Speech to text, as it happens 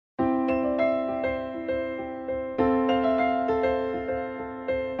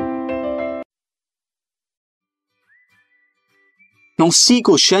Now see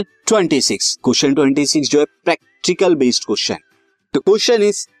question 26. Question 26 जो है practical based question. The question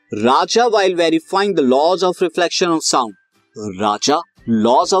is Raja while verifying the laws of reflection of sound. Raja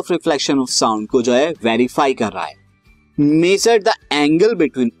laws of reflection of sound को जो है verify कर रहा है. Measure the angle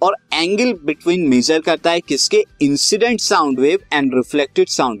between, और angle between measure करता है किसके, incident sound wave and reflected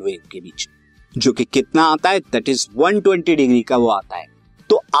sound wave के बीच, जो कि कितना आता है, दैट इज 120 डिग्री का वो आता है.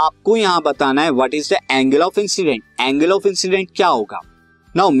 तो आपको यहां बताना है what is the angle of incident. Angle of incident क्या होगा.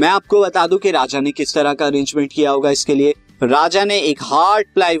 नाउ मैं आपको बता दूं कि राजा ने किस तरह का अरेंजमेंट किया होगा. इसके लिए राजा ने एक हार्ड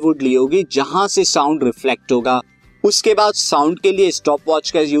प्लाईवुड ली होगी जहां से साउंड रिफ्लेक्ट होगा. उसके बाद साउंड के लिए स्टॉप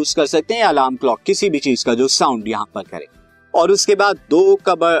वॉच का यूज कर सकते हैं या अलार्म क्लॉक, किसी भी चीज का जो साउंड यहां पर करे. और उसके बाद 2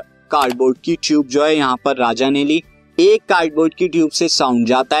 कार्डबोर्ड की ट्यूब जो है यहां पर राजा ने ली. एक कार्डबोर्ड की ट्यूब से साउंड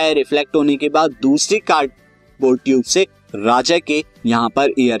जाता है, रिफ्लेक्ट होने के बाद दूसरी कार्डबोर्ड ट्यूब से राजा के यहां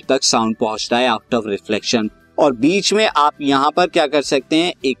पर ईयर तक साउंड पहुंचता है आफ्टर रिफ्लेक्शन. और बीच में आप यहां पर क्या कर सकते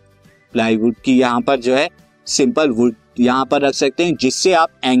हैं, एक प्लाईवुड की यहां पर जो है सिंपल वुड यहां पर रख सकते हैं, जिससे आप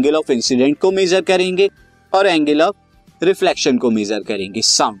एंगल ऑफ इंसिडेंट को मेजर करेंगे और एंगल ऑफ रिफ्लेक्शन को मेजर करेंगे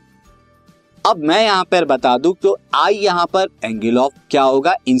साउंड. अब मैं यहां पर बता दूं तो आई यहां पर एंगल ऑफ क्या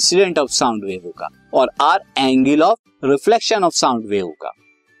होगा, इंसिडेंट ऑफ साउंड वेव होगा, और R angle of reflection of sound wave होगा.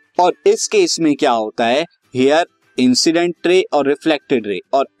 और इस केस में क्या होता है, हियर इंसिडेंट रे और रिफ्लेक्टेड रे,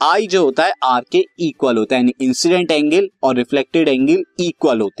 और आई जो होता है आर के इक्वल होता है, यानी इंसिडेंट एंगल और रिफ्लेक्टेड एंगल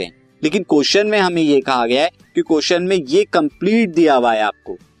इक्वल होते हैं. लेकिन क्वेश्चन में हमें ये कहा गया है कि क्वेश्चन में ये कंप्लीट दिया हुआ है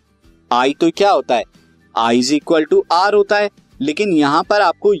आपको. आई तो क्या होता है, I is equal to are होता है, लेकिन यहां पर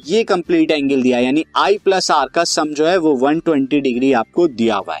आपको ये कंप्लीट एंगल दिया है, यानी आई प्लस आर का सम जो है वो 120 डिग्री आपको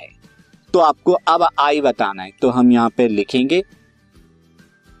दिया हुआ है. तो आपको अब आई बताना है. तो हम यहां पे लिखेंगे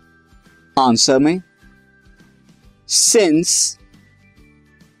आंसर में, since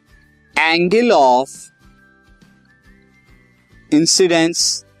angle of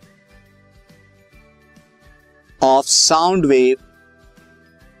incidence of sound wave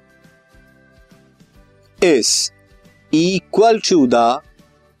is equal to the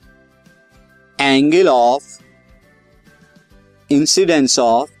angle of incidence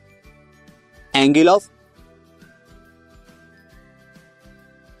of angle of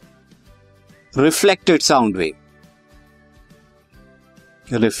reflected sound wave.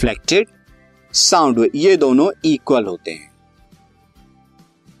 reflected sound wave ये दोनों इक्वल होते हैं.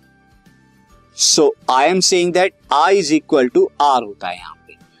 So I am saying that I is equal to R होता है यहाँ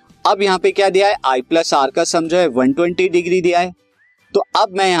पे. अब यहाँ पे क्या दिया है, I प्लस R का सम जो है 120 डिग्री दिया है. तो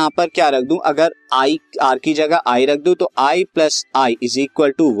अब मैं यहाँ पर क्या रख दूं, अगर I R की जगह I रख दूं तो I plus I is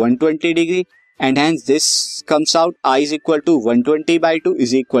equal to 120 degree, and hence this comes out I is equal to 120 by 2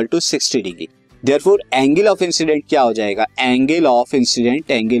 is equal to 60 degree. Therefore angle of incident क्या हो जाएगा, angle of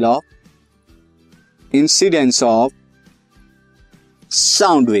incidence of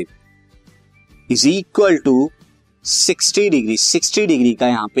sound wave is equal to 60 degree. 60 degree का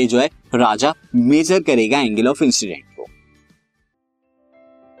यहाँ पे जो है राजा major करेगा angle of incident को.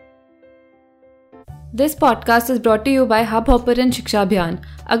 This podcast is brought to you by Hubhopper and Shiksha Abhiyan.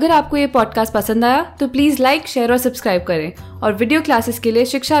 अगर आपको ये पॉडकास्ट पसंद आया तो प्लीज़ लाइक, शेयर और सब्सक्राइब करें, और वीडियो क्लासेस के लिए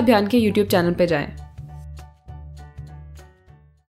शिक्षा अभियान के यूट्यूब चैनल पर जाएं.